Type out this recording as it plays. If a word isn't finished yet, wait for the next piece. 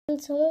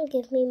Someone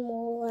give me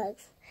more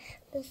likes.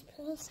 This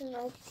person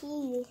I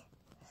see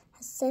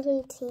has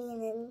 17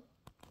 and,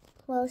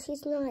 well,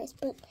 she's nice,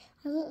 but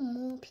I want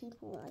more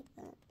people like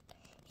that.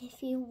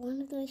 If you're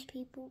one of those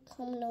people,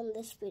 comment on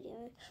this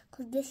video,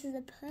 because this is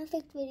a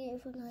perfect video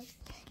for nice.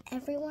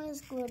 Everyone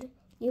is good.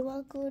 You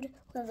are good.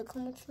 Whoever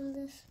comments on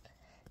this,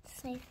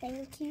 say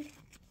thank you.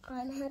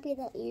 I'm happy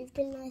that you've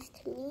been nice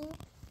to me,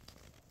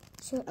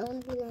 so I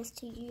want to be nice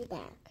to you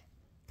back.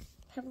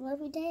 Have a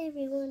lovely day,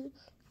 everyone.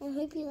 I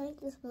hope you like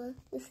this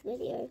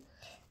video.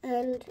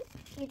 And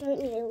you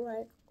don't need to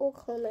like or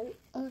comment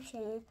or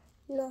share,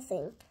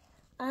 nothing.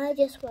 I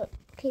just want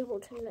people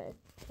to know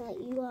that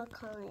you are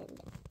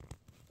kind.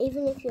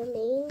 Even if you're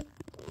mean,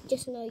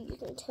 just know you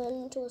can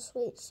turn into a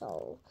sweet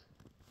soul.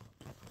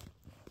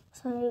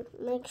 So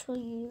make sure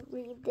you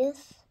read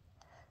this,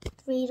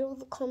 read all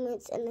the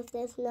comments, and if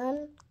there's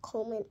none,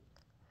 comment.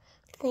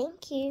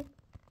 Thank you,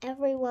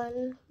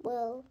 everyone,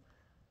 well,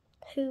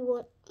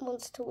 who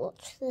wants to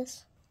watch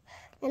this.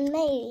 And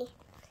maybe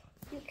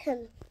you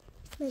can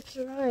make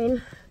your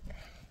own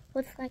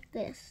with like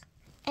this.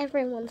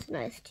 Everyone's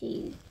nice to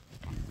you.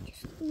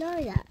 Just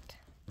know that.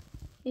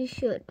 You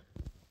should.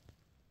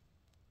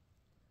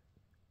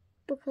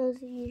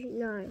 Because you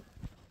know.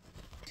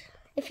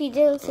 If you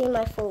didn't see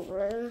my full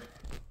room,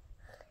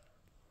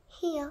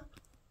 here,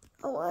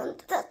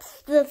 and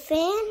that's the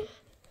fan.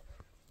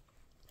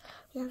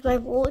 We have my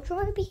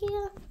wardrobe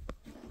here.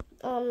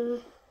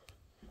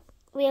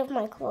 We have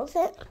my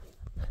closet.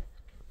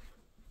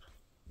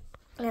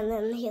 And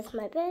then here's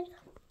my bed.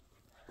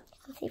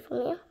 You can see from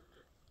here.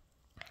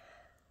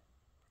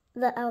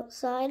 The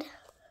outside.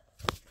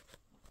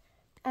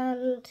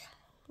 And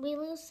we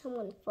live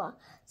somewhere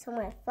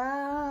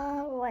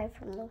far away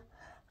from the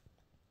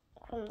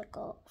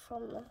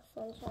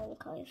Sunshine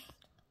Coast.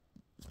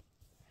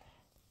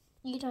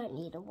 You don't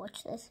need to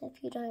watch this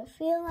if you don't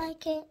feel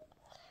like it,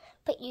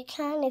 but you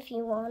can if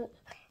you want.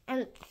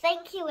 And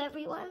thank you,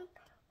 everyone,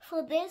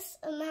 for this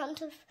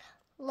amount of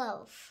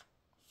love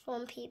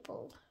from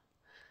people.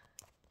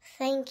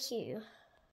 Thank you.